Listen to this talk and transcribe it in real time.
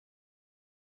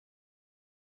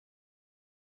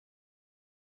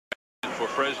for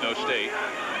Fresno State.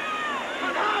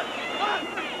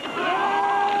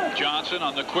 Johnson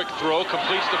on the quick throw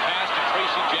completes the pass to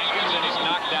Tracy Jenkins, and he's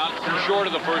knocked down short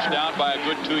of the first down by a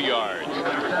good 2 yards.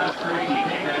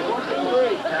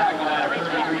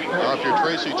 Well, if you're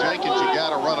Tracy Jenkins, you got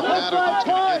to run a pattern that's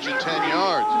going to get you 10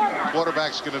 yards.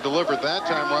 Quarterback's going to deliver it that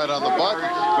time right on the button,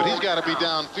 but he's got to be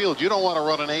downfield. You don't want to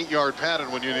run an 8-yard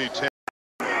pattern when you need 10.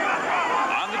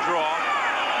 On the draw,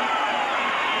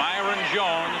 Myron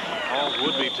Jones hauls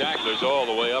would-be tacklers all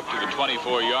the way up to the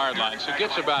 24-yard line, so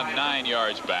gets about 9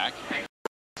 yards back.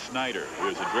 Snyder, who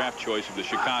is a draft choice of the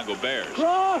Chicago Bears, in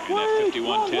that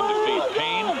 51-10 defeat.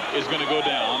 Payne is going to go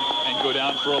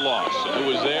down for a loss. And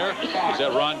who was there? Is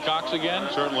that Ron Cox again?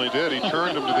 Certainly did. He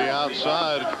turned him to the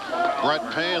outside.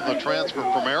 Brett Payne, the transfer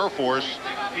from Air Force,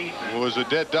 was a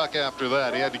dead duck after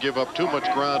that. He had to give up too much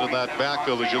ground in that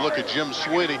backfield. As you look at Jim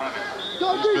Sweeney,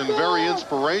 he's been very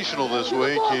inspirational this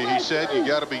week. He said you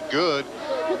got to be good.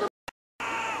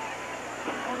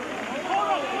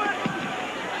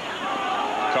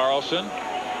 Carlson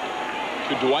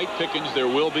to Dwight Pickens. There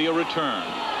will be a return.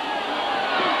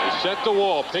 They set the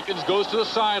wall. Pickens goes to the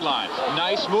sideline.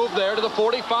 Nice move there to the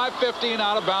 45-50, and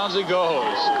out of bounds he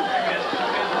goes.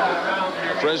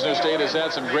 Fresno State has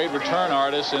had some great return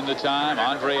artists in the time.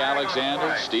 Andre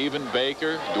Alexander, Stephen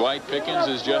Baker, Dwight Pickens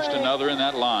is just another in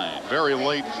that line. Very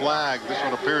late flag. This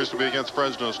one appears to be against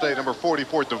Fresno State. Number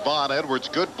 44, Devon Edwards.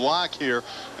 Good block here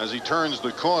as he turns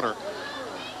the corner.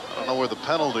 I don't know where the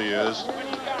penalty is,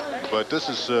 but this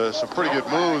is some pretty good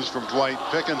moves from Dwight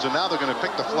Pickens, and now they're going to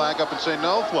pick the flag up and say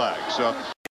no flag. So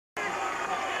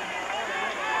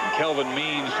Kelvin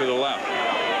Means to the left,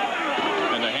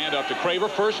 and the handoff to Craver.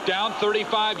 First down,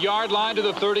 35-yard line to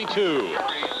the 32.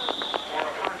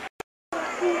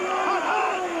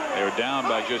 They're down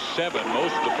by just 7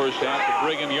 most of the first half to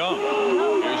Brigham Young.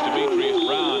 Here's Demetrius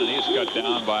Brown, and he's cut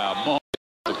down by a moment.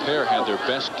 The pair had their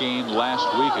best game last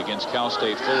week against Cal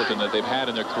State Fullerton that they've had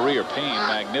in their career. Payne,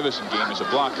 magnificent game as a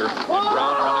blocker, and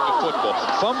Brown running the football.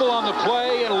 Fumble on the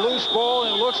play and a loose ball,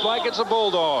 and it looks like it's the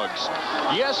Bulldogs.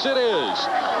 Yes, it is.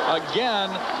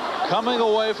 Again, coming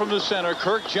away from the center,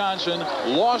 Kirk Johnson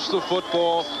lost the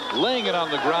football, laying it on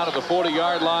the ground at the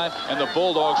 40-yard line, and the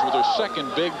Bulldogs with their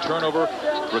second big turnover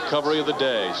recovery of the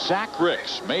day. Zach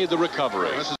Ricks made the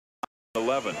recovery. This is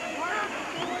 11.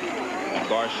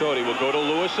 Barsotti will go to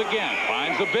Lewis again.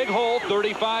 Finds the big hole,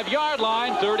 35-yard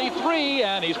line, 33,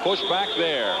 and he's pushed back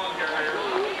there.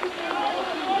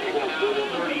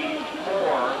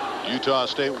 Utah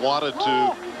State wanted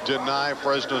to deny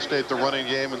Fresno State the running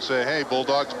game and say, hey,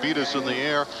 Bulldogs beat us in the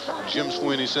air. Jim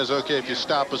Sweeney says, okay, if you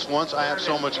stop us once, I have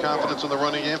so much confidence in the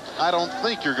running game, I don't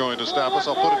think you're going to stop us.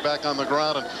 I'll put it back on the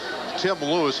ground. And Tim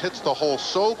Lewis hits the hole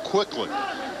so quickly.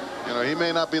 You know, he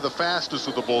may not be the fastest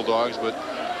of the Bulldogs, but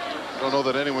I don't know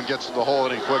that anyone gets to the hole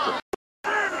any quicker.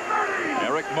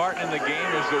 Eric Martin in the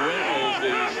game is the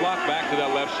slot back to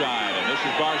that left side, and this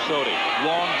is Barsotti.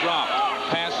 Long drop,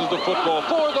 passes the football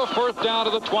for the first down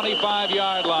to the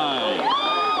 25-yard line.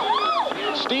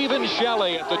 Stephen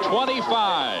Shelley at the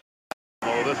 25.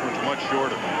 Oh, this one's much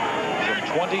shorter. From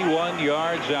 21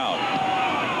 yards out.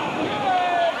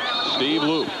 Steve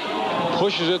Loop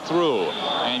pushes it through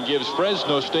and gives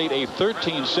Fresno State a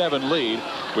 13-7 lead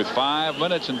with 5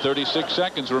 minutes and 36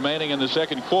 seconds remaining in the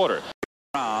second quarter.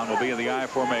 Brown will be in the I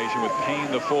formation with Payne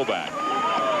the fullback.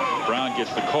 Brown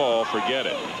gets the call, forget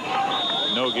it.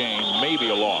 No gain, maybe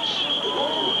a loss.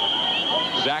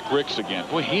 Zach Ricks again.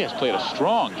 Boy, he has played a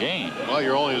strong game. Well,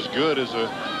 you're only as good as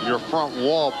your front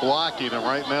wall blocking, and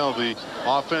right now the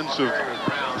offensive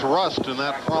thrust in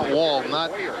that front wall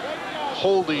not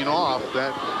holding off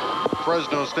that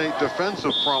Fresno State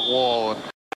defensive front wall.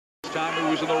 This time he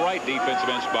was in the right defensive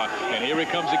end spot, and here he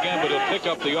comes again, but he'll pick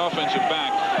up the offensive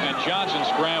back, and Johnson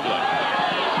scrambling.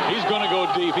 He's going to go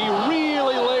deep. He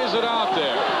really lays it out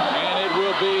there, and it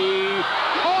will be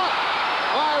caught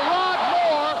by Rod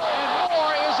Moore, and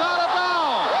Moore is out of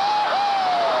bounds.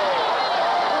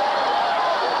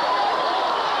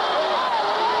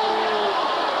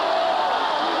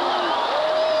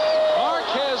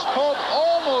 Marquez Pope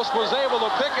almost was able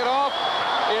to pick it off.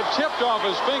 It tipped off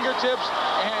his fingertips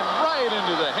and right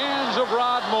into the hands of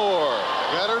Rod Moore.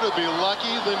 Better to be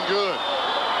lucky than good.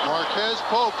 Marquez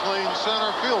Pope playing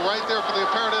center field right there for the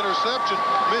apparent interception.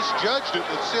 Misjudged it.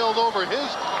 It sailed over his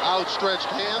outstretched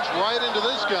hands right into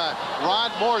this guy.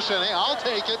 Rod Moore said, hey, I'll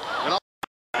take it. And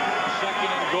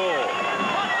second and goal.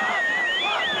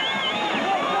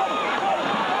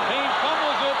 Payne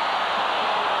fumbles it.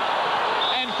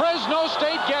 And Fresno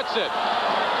State gets it.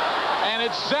 And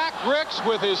it's Zach Ricks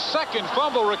with his second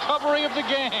fumble recovery of the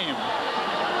game.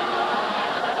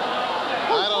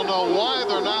 I don't know why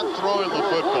they're not throwing the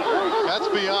football. That's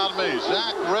beyond me.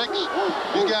 Zach Ricks,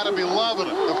 he's got to be loving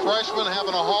it. The freshman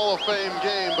having a Hall of Fame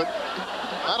game, but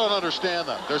I don't understand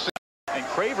that. And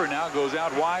Craver now goes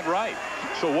out wide right.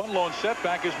 So one lone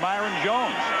setback is Myron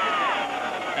Jones.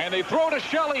 And they throw to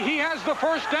Shelley. He has the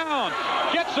first down.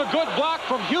 Gets a good block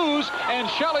from Hughes, and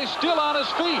Shelley's still on his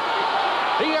feet.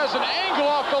 He has an angle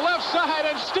off the left side,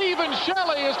 and Stephen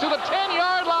Shelley is to the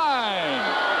 10-yard line.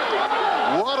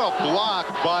 What a block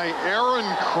by Aaron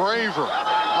Craver.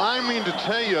 I mean to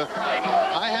tell you,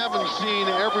 I haven't seen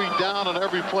every down and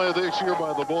every play this year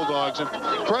by the Bulldogs. And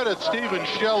credit Stephen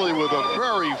Shelley with a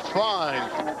very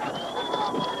fine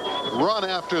run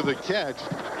after the catch.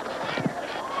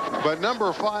 But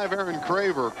number 5, Aaron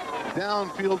Craver,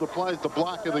 downfield applies the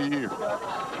block of the year.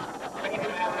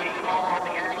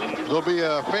 There'll be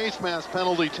a face mask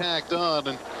penalty tacked on.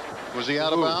 And was he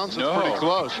out of bounds? No, it's pretty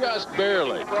close. Just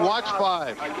barely. Watch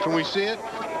 5. Can we see it?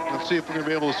 Let's see if we're going to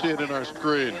be able to see it in our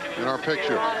screen, in our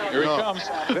picture. Here he comes.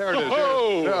 There it is.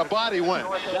 There, a body went.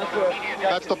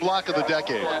 That's the block of the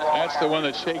decade. That's the one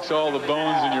that shakes all the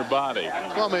bones in your body.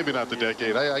 Well, maybe not the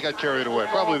decade. I got carried away.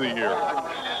 Probably the year.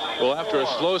 Well, after a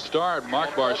slow start,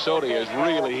 Mark Barsotti has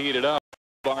really heated up.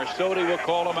 Barsotti will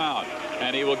call him out,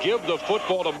 and he will give the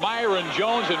football to Myron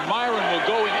Jones, and Myron will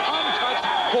go in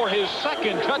untouched for his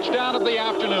second touchdown of the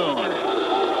afternoon.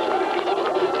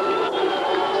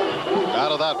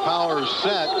 Out of that power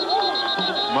set,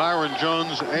 Myron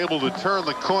Jones able to turn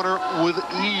the corner with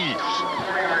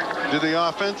ease. Did the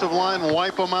offensive line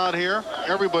wipe him out here?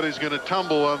 Everybody's going to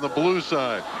tumble on the blue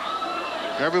side.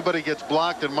 Everybody gets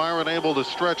blocked, and Myron able to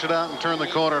stretch it out and turn the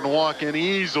corner and walk in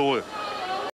easily.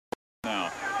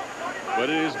 Now, but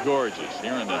it is gorgeous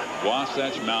here in the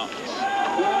Wasatch Mountains.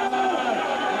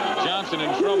 Johnson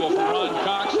in trouble from Ron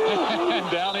Cox,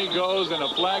 and down he goes, and a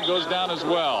flag goes down as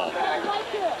well.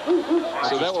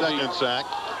 So that will be second sack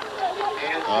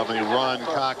of the Ron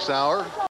Cox hour.